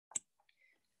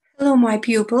Hello, my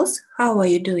pupils. How are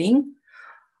you doing?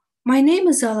 My name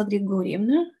is Alla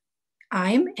Grigorievna.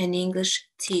 I'm an English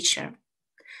teacher.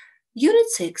 Unit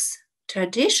 6,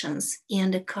 Traditions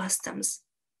and Customs.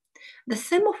 The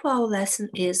theme of our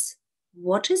lesson is,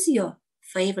 what is your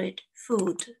favorite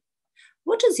food?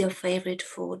 What is your favorite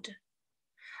food?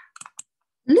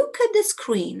 Look at the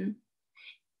screen.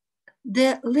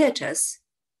 The letters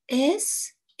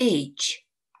SH.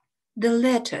 The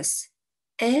letters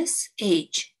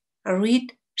SH.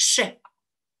 Read sh.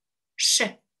 Sh.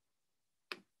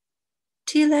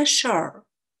 Tilaşır,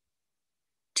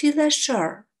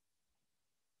 tilaşır.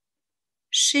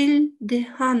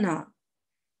 Şildihana,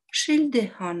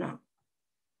 şildihana.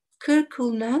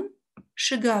 Kırkınan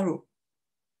şıgaru,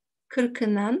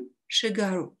 kırkınan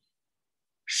şıgaru.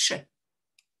 Ş.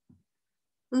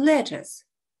 Letters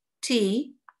T,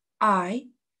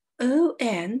 I, O,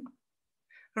 N.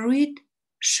 Read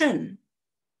şın,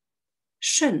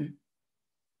 şın.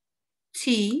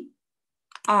 T,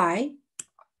 I,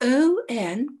 O,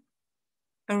 N.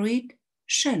 Read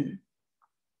şın.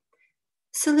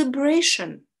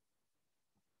 Celebration,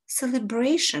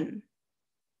 celebration.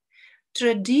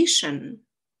 Tradition,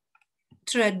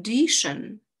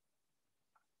 tradition.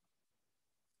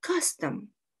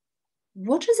 Custom.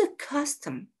 What is a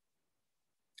custom?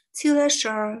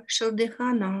 Tilaşır,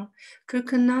 şildihana,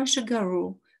 kırkınan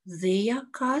şıgaru. They are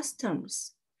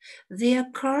customs. They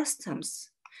are customs.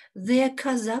 They are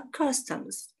Kazakh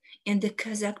customs and the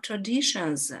Kazakh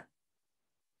traditions.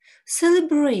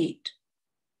 Celebrate.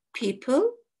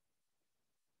 People.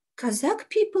 Kazakh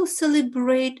people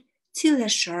celebrate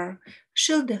Tilaşır,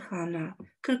 şildihana,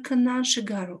 kırkınan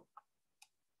şıgaru.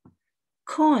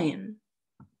 Coin.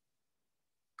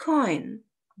 Coin.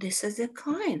 This is a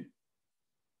coin.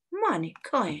 Money,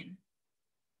 coin.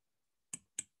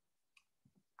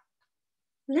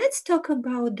 Let's talk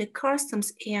about the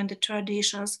customs and the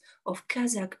traditions of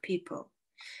Kazakh people.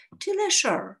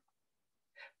 Tilaşır.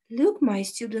 Look, my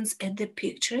students, at the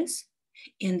pictures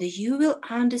and you will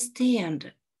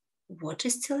understand what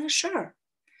is Tilaşır.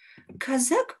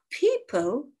 Kazakh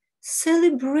people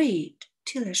celebrate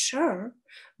Tilaşır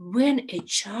when a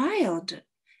child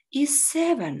is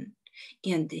 7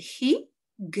 and he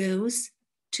goes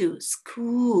to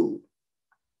school.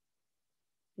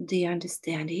 Do you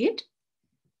understand it?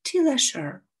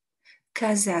 Tilaşır.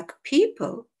 Kazakh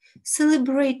people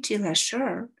celebrate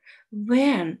Tilaşır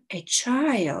when a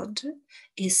child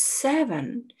is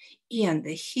 7 and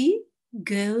he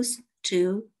goes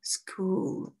to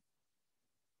school.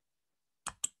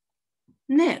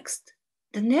 Next,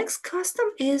 the next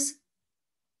custom is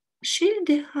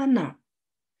şildihana.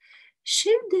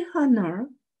 Şildihana.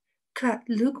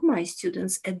 Look, my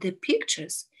students, at the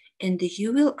pictures and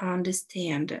you will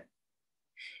understand.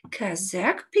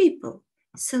 Kazakh people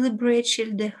celebrate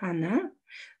şildihana,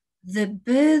 the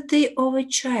birthday of a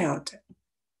child.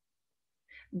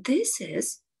 This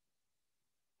is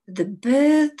the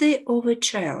birthday of a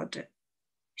child,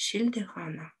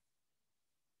 şildihana.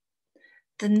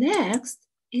 The next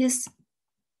is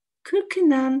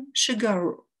kırkınan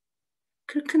şıgaru.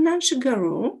 Kırkınan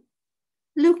şıgaru.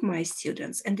 Look, my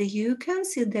students, and you can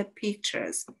see the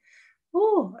pictures.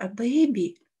 Oh, a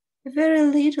baby, a very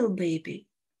little baby.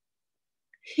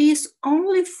 He's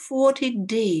only 40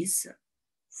 days.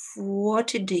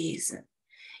 40 days.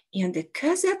 And the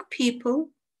Kazakh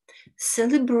people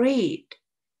celebrate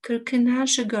kırkınan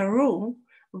şıgaru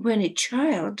when a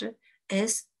child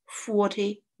is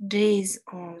 40 days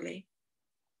only.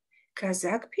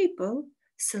 Kazakh people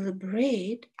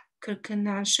celebrate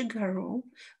kırkınan şıgaru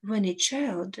when a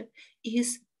child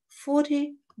is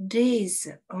 40 days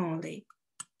only.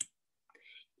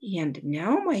 And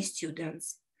now, my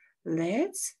students,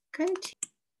 let's continue.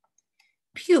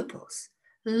 Pupils,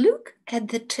 look at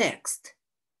the text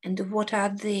and what are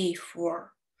they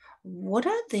for? What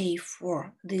are they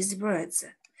for, these words?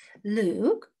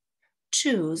 Look,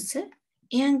 choose,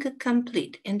 and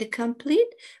complete. And the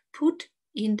complete, put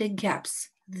in the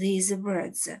gaps these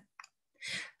words.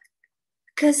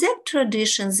 Kazakh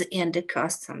traditions and the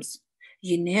customs.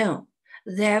 You know,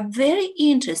 they are very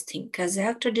interesting.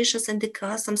 Kazakh traditions and the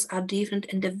customs are different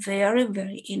and they're very,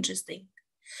 very interesting.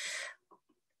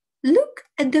 Look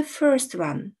at the first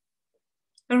one.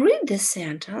 Read the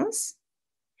sentence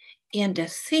and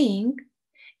think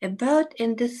about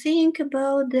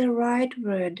the right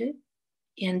word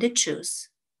and choose.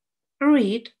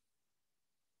 Read.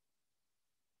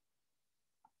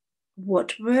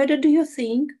 What word do you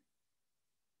think?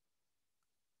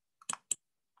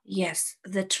 Yes,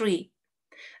 the tree.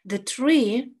 The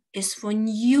tree is for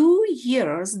New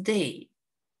Year's Day.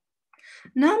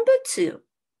 Number 2,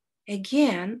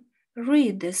 again,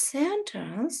 read the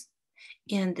sentence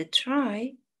and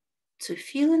try to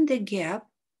fill in the gap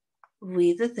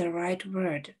with the right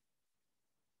word.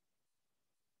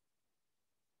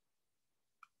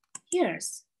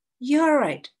 Yes, you're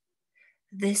right.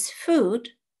 This food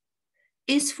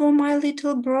is for my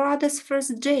little brother's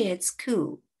first day at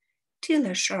school.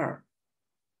 Tila sure.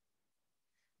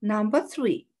 Number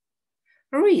 3.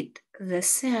 Read the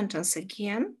sentence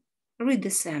again. Read the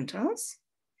sentence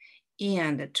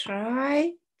and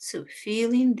try to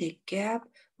fill in the gap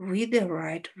with the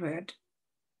right word.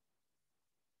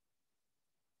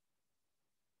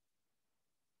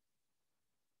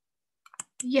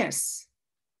 Yes,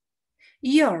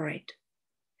 you're right.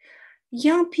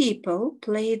 Young people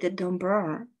play the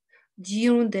dombra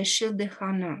during the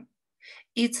Shildehana.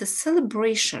 It's a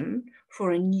celebration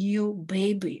for a new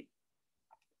baby.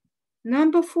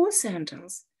 Number 4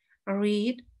 sentence.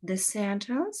 Read the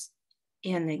sentence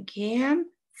and again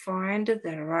find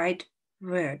the right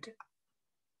word.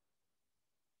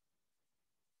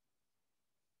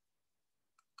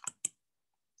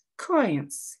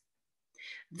 Coins.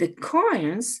 The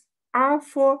coins are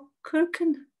for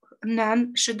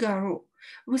Kirkanan Shigaru.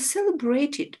 We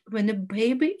celebrate it when a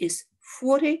baby is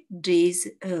 40 days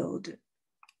old.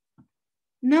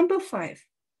 Number 5.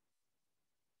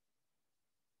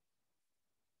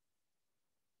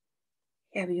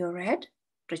 Have you read?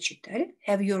 Прочитали?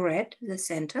 Have you read the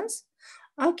sentence?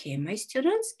 Okay, my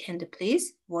students, and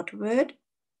please, what word?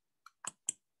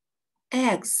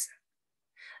 Eggs.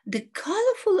 The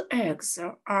colorful eggs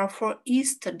are for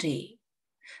Easter Day.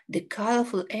 The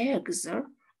colorful eggs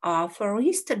are for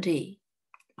Easter Day.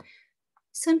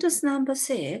 Sentence number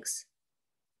 6.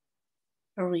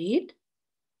 Read.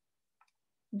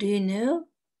 Do you know?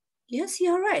 Yes,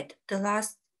 you're right. The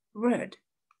last word.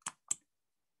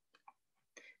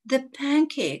 The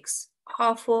pancakes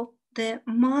are for the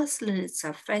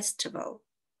Maslenitsa festival.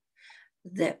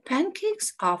 The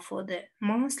pancakes are for the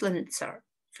Maslenitsa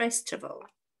festival.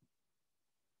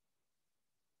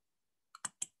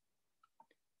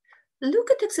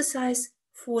 Look at exercise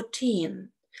 14.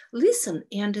 Listen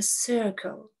and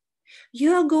circle.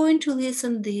 You are going to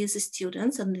listen these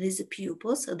students and these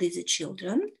pupils, these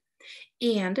children,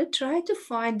 and try to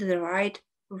find the right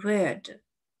word.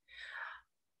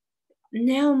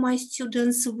 Now, my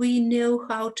students, we know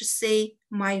how to say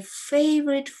my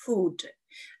favorite food.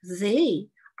 They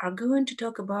are going to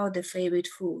talk about the favorite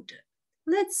food.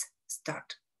 Let's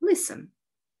start. Listen.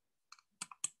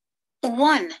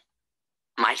 1.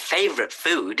 My favorite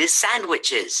food is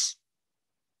sandwiches.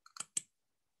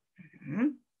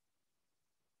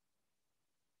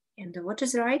 And what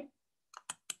is right?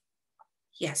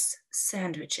 Yes,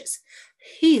 sandwiches.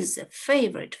 His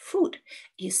favorite food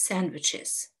is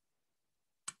sandwiches.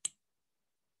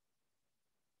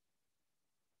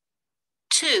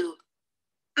 2.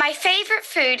 My favorite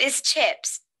food is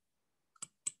chips.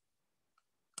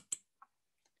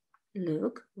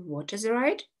 Look, what is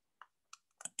right?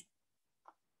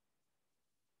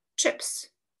 Chips.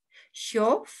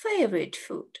 Your favorite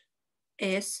food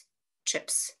is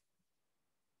chips.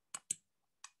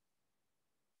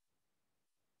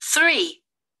 3.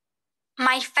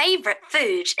 My favorite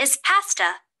food is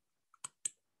pasta.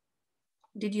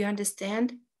 Did you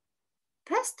understand?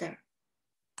 Pasta.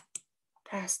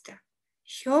 Pasta.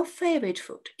 Your favorite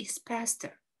food is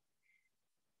pasta.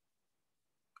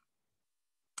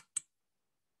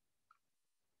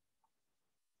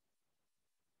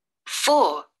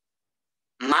 4.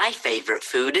 My favorite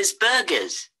food is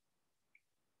burgers.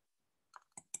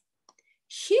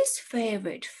 His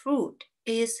favorite food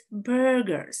is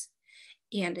burgers.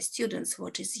 And students,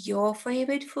 what is your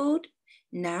favorite food?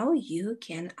 Now you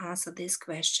can answer this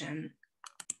question.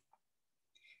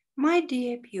 My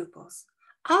dear pupils,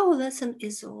 our lesson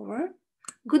is over.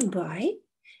 Goodbye.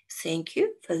 Thank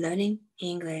you for learning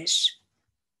English.